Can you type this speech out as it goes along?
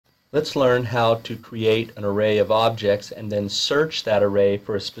Let's learn how to create an array of objects and then search that array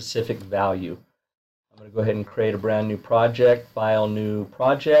for a specific value. I'm going to go ahead and create a brand new project, File, New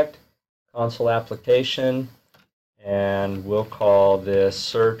Project, Console Application, and we'll call this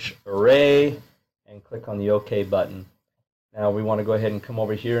Search Array and click on the OK button. Now we want to go ahead and come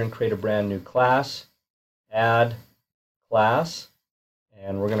over here and create a brand new class, Add Class,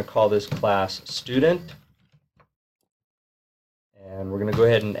 and we're going to call this class Student. And we're going to go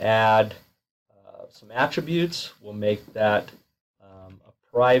ahead and add some attributes. We'll make that a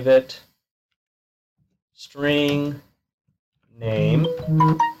private string name,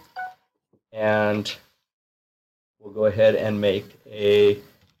 and we'll go ahead and make a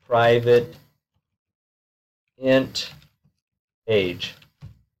private int age.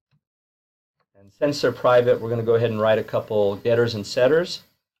 And since they're private, we're going to go ahead and write a couple getters and setters.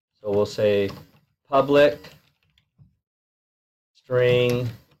 So we'll say public string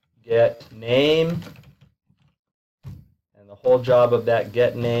get name, and the whole job of that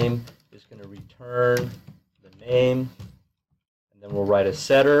get name is going to return the name, and then we'll write a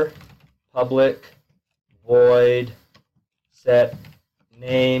setter, public void set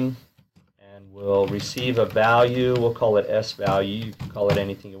name, and we'll receive a value. We'll call it S value. You can call it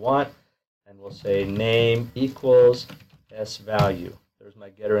anything you want, and we'll say name equals S value. There's my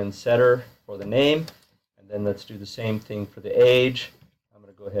getter and setter for the name. Then let's do the same thing for the age. I'm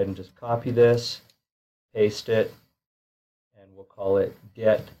going to go ahead and just copy this, paste it, and we'll call it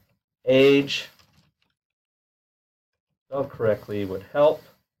get age. Spelled correctly would help.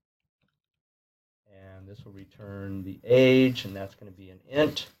 And this will return the age, and that's going to be an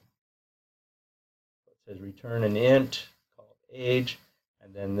int. So it says return an int called age,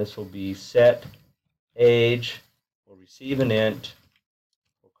 and then this will be set age. We'll receive an int.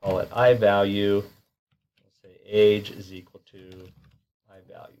 We'll call it I value. Age is equal to I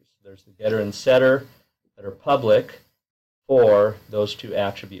value. So there's the getter and setter that are public for those two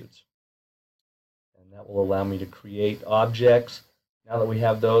attributes. And that will allow me to create objects. Now that we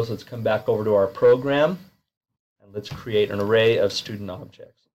have those, let's come back over to our program and let's create an array of student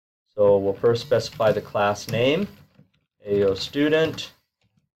objects. So we'll first specify the class name, AO student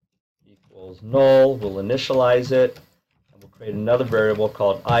equals null. We'll initialize it, and we'll create another variable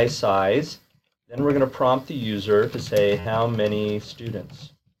called iSize. Then we're going to prompt the user to say how many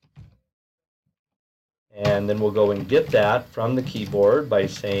students. And then we'll go and get that from the keyboard by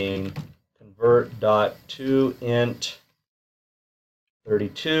saying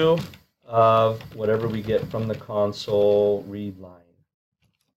convert.toInt32 of whatever we get from the console read line.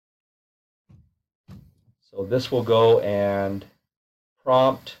 So this will go and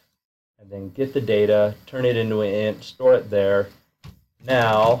prompt and then get the data, turn it into an int, store it there.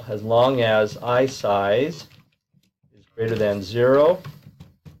 Now, as long as iSize is greater than 0,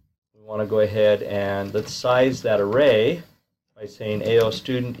 we want to go ahead and let's size that array by saying AO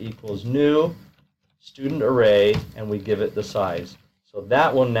student equals new student array, and we give it the size. So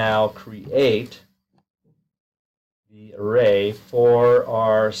that will now create the array for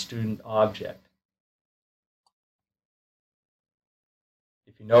our student object.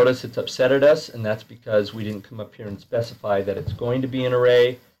 You notice it's upset at us, and that's because we didn't come up here and specify that it's going to be an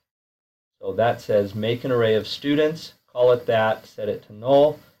array. So that says make an array of students, call it that, set it to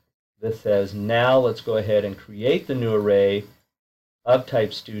null. This says now let's go ahead and create the new array of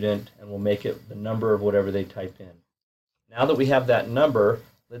type student, and we'll make it the number of whatever they type in. Now that we have that number,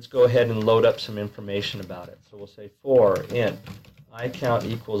 let's go ahead and load up some information about it. So we'll say for int iCount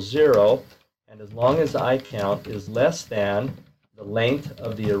equals 0, and as long as iCount is less than the length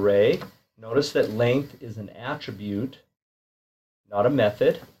of the array. Notice that length is an attribute, not a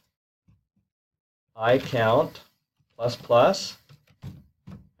method. iCount plus plus,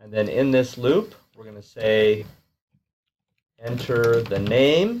 and then in this loop we're going to say enter the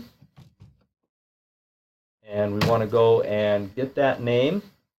name, and we want to go and get that name.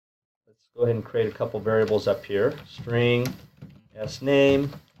 Let's go ahead and create a couple variables up here. String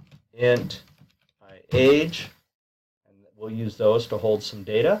sname int age. We'll use those to hold some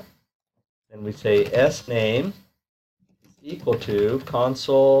data. Then we say sname is equal to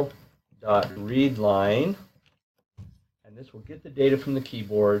console.readline, and this will get the data from the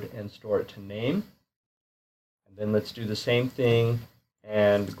keyboard and store it to name. And then let's do the same thing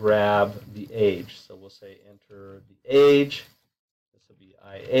and grab the age. So we'll say enter the age. This will be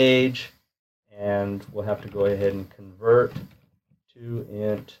iAge, and we'll have to go ahead and convert to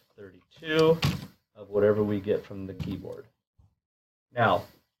int32 of whatever we get from the keyboard. Now,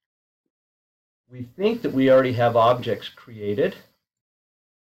 we think that we already have objects created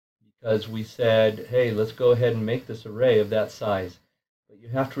because we said, hey, let's go ahead and make this array of that size. But you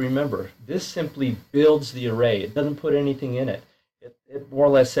have to remember, this simply builds the array. It doesn't put anything in it. It more or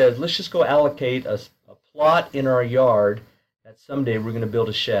less says, let's just go allocate a plot in our yard that someday we're going to build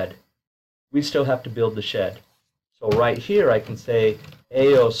a shed. We still have to build the shed. So right here I can say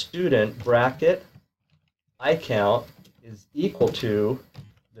AO student bracket I count is equal to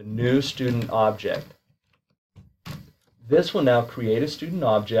the new student object. This will now create a student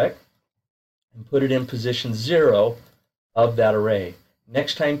object and put it in position 0 of that array.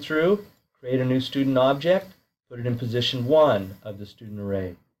 Next time through, create a new student object, put it in position 1 of the student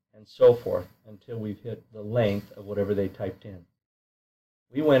array, and so forth until we've hit the length of whatever they typed in.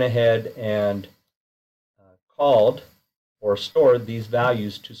 We went ahead and called or stored these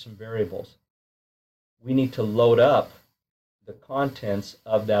values to some variables. We need to load up the contents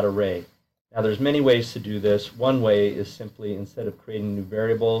of that array. Now there's many ways to do this. One way is simply, instead of creating new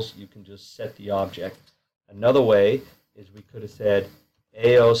variables, you can just set the object. Another way is we could have said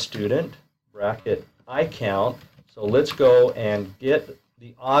AO student bracket I count. So let's go and get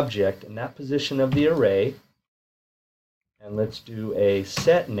the object in that position of the array, and let's do a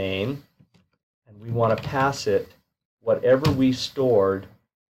set name, and we want to pass it whatever we stored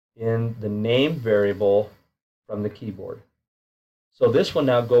in the name variable from the keyboard. So this will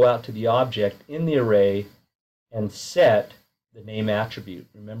now go out to the object in the array and set the name attribute.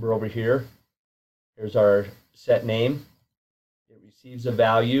 Remember over here, here's our set name. It receives a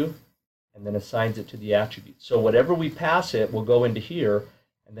value and then assigns it to the attribute. So whatever we pass it will go into here,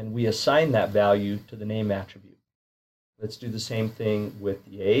 and then we assign that value to the name attribute. Let's do the same thing with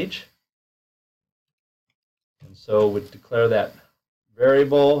the age. And so we'd declare that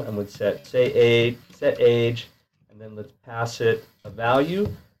variable and would set age, and then let's pass it a value.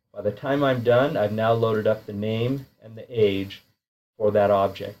 By the time I'm done, I've now loaded up the name and the age for that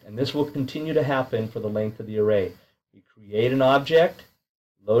object. And this will continue to happen for the length of the array. We create an object,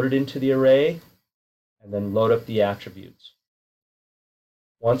 load it into the array, and then load up the attributes.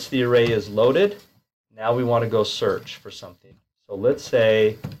 Once the array is loaded, now we want to go search for something. So let's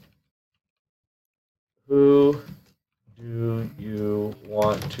say, who do you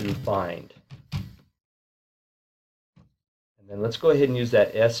want to find? And then let's go ahead and use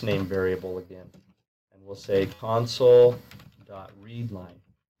that sname variable again. And we'll say console.readline.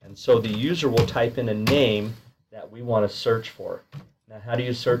 And so the user will type in a name that we want to search for. Now, how do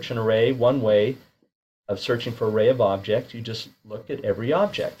you search an array? One way of searching for an array of objects, you just look at every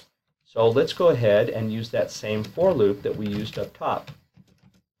object. So let's go ahead and use that same for loop that we used up top.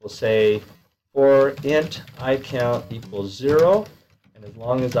 We'll say for int ICount equals 0, and as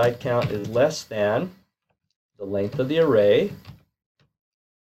long as ICount is less than the length of the array,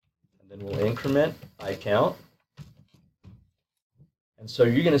 and then we'll increment ICount. And so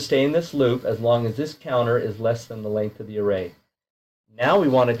you're going to stay in this loop as long as this counter is less than the length of the array. Now we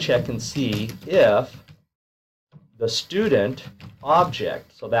want to check and see if the student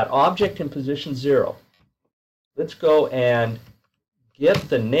object, so that object in position 0, let's go and get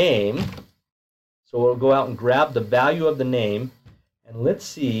the name. So we'll go out and grab the value of the name, and let's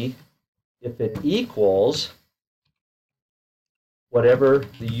see if it equals whatever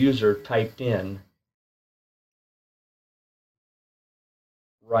the user typed in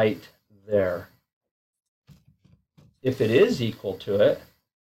right there. If it is equal to it,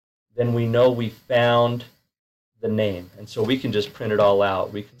 then we know we found the name. And so we can just print it all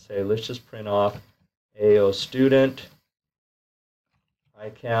out. We can say, let's just print off AO student,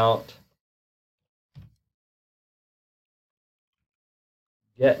 ICount,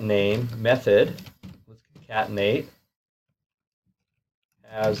 get name method, let's concatenate,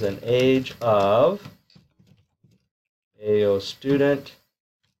 has an age of AO student,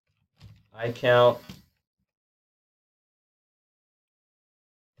 ICount,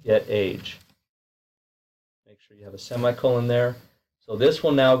 get age. Make sure you have a semicolon there. So this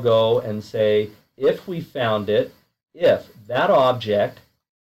will now go and say, if we found it, if that object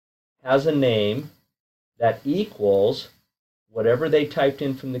has a name that equals whatever they typed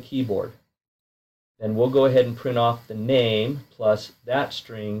in from the keyboard, then we'll go ahead and print off the name plus that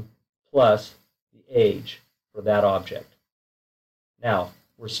string plus the age for that object. Now,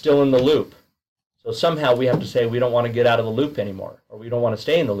 we're still in the loop. So somehow we have to say we don't want to get out of the loop anymore, or we don't want to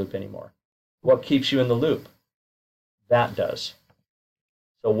stay in the loop anymore. What keeps you in the loop? That does.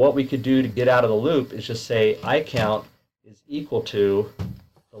 So what we could do to get out of the loop is just say ICount is equal to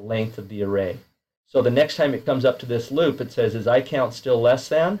the length of the array. So the next time it comes up to this loop, it says, is ICount still less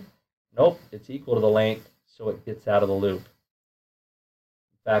than? Nope, it's equal to the length, so it gets out of the loop.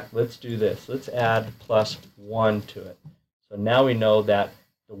 In fact, let's do this. Let's add +1 to it. So now we know that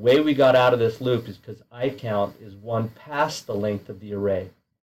The way we got out of this loop is because I count is 1 past the length of the array.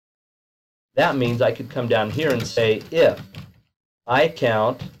 That means I could come down here and say if I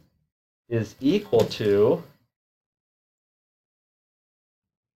count is equal to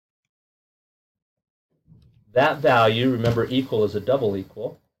that value, remember equal is a double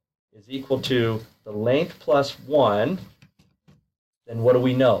equal, is equal to the length plus 1, then what do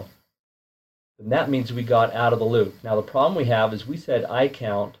we know? Then that means we got out of the loop. Now the problem we have is we said I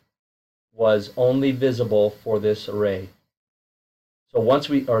count was only visible for this array. So once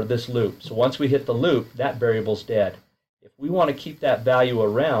we, or this loop. So once we hit the loop, that variable's dead. If we want to keep that value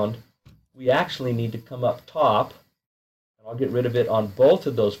around, we actually need to come up top, and I'll get rid of it on both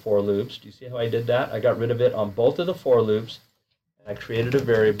of those for loops. Do you see how I did that? I got rid of it on both of the for loops, and I created a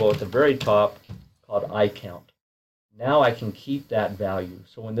variable at the very top called iCount. Now I can keep that value.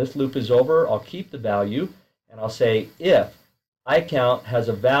 So when this loop is over, I'll keep the value, and I'll say if iCount has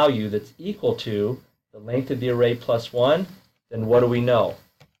a value that's equal to the length of the array plus 1, then what do we know?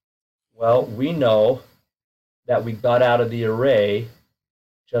 Well, we know that we got out of the array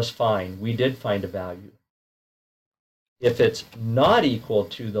just fine. We did find a value. If it's not equal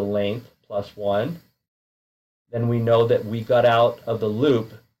to the length plus 1, then we know that we got out of the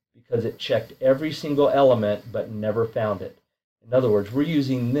loop because it checked every single element but never found it. In other words, we're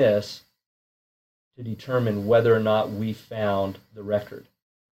using this to determine whether or not we found the record,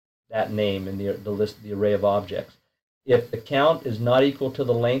 that name in the list, the array of objects. If the count is not equal to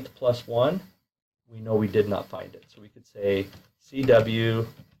the length plus 1, we know we did not find it. So we could say CW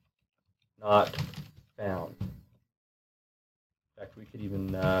not found. In fact, we could even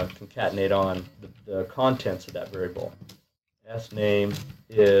concatenate on the contents of that variable. S name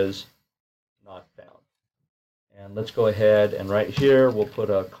is not found. And let's go ahead and right here we'll put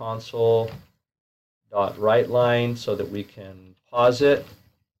a console.writeLine so that we can pause it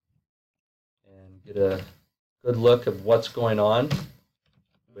and get a good look of what's going on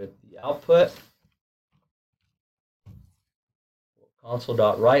with the output. We'll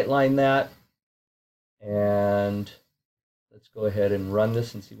console.writeLine that, and let's go ahead and run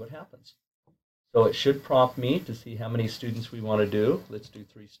this and see what happens. So it should prompt me to see how many students we want to do. Let's do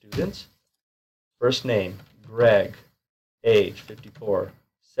 3 students. First name, Greg, age 54.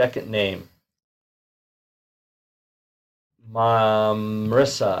 Second name,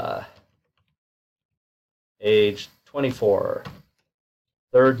 Marissa, age 24.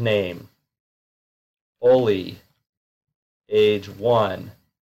 Third name, Oli, age 1.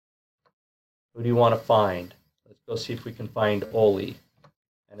 Who do you want to find? Let's go see if we can find Oli.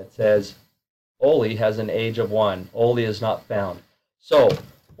 And it says Oli has an age of 1. Oli is not found. So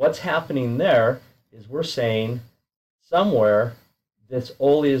what's happening there is we're saying somewhere this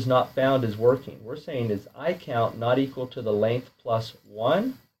Oli is not found is working. We're saying is iCount not equal to the length plus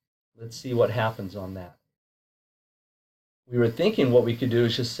 1? Let's see what happens on that. We were thinking what we could do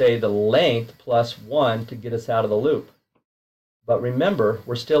is just say the length plus 1 to get us out of the loop. But remember,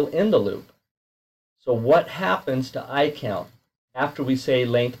 we're still in the loop. So what happens to iCount? After we say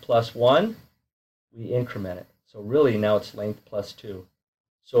length plus 1, we increment it. So really now it's length plus 2.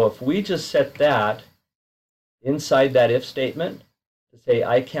 So if we just set that inside that if statement to say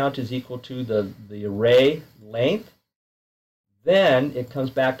iCount is equal to the array length, then it comes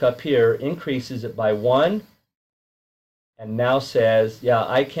back up here, increases it by 1, and now says, yeah,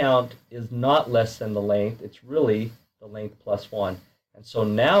 iCount is not less than the length. It's really the length plus 1. And so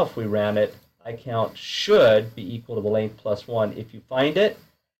now if we ran it, iCount should be equal to the length plus 1 if you find it,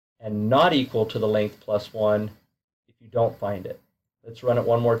 and not equal to the length plus 1 if you don't find it. Let's run it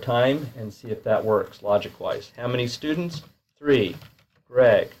one more time and see if that works logic-wise. How many students? 3.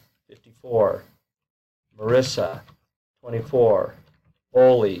 Greg, 54. Marissa, 24.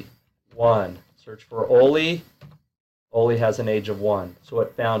 Oli, 1. Search for Oli. Oli has an age of 1, so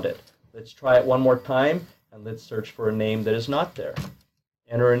it found it. Let's try it one more time, and let's search for a name that is not there.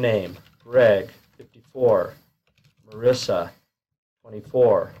 Enter a name. Greg, 54. Marissa,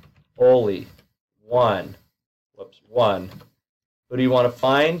 24. Oli, 1. Whoops, 1. Who do you want to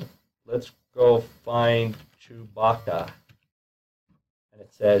find? Let's go find Chewbacca. And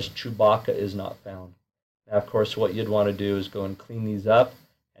it says Chewbacca is not found. Now, of course, what you'd want to do is go and clean these up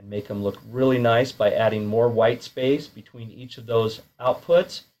and make them look really nice by adding more white space between each of those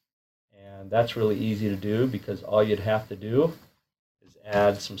outputs. And that's really easy to do because all you'd have to do is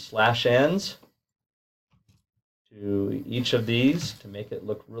add some slash ends to each of these to make it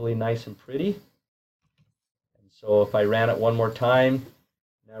look really nice and pretty. And so if I ran it one more time,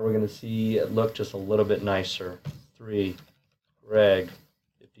 now we're going to see it look just a little bit nicer. 3, Greg,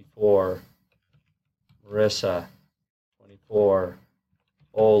 54, Marissa, 24,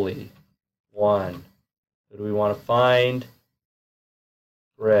 Oli, 1. Who do we want to find?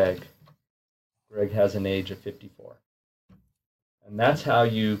 Greg. Greg has an age of 54. And that's how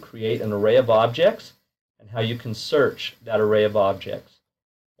you create an array of objects and how you can search that array of objects.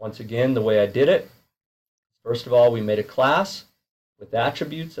 Once again, the way I did it, first of all, we made a class with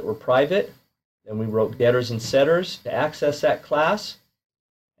attributes that were private. Then we wrote getters and setters to access that class.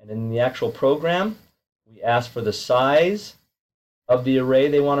 And in the actual program, we asked for the size of the array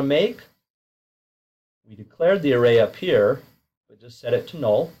they want to make. We declared the array up here, but just set it to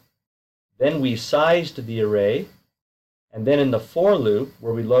null. Then we sized the array. And then in the for loop,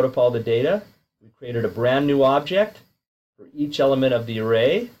 where we load up all the data, we created a brand new object for each element of the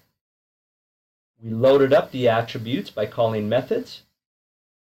array. We loaded up the attributes by calling methods.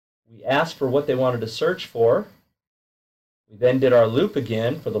 We asked for what they wanted to search for. We then did our loop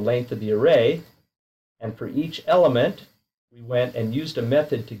again for the length of the array. And for each element, we went and used a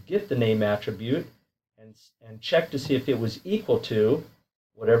method to get the name attribute and check to see if it was equal to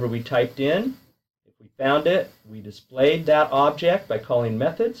whatever we typed in. If we found it, we displayed that object by calling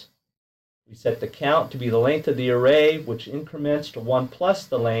methods. We set the count to be the length of the array, which increments to 1 plus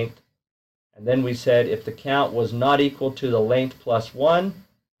the length. And then we said if the count was not equal to the length plus 1,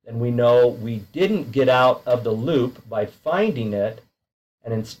 then we know we didn't get out of the loop by finding it,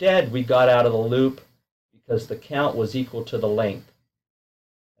 and instead we got out of the loop because the count was equal to the length.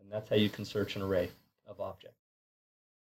 And that's how you can search an array of objects.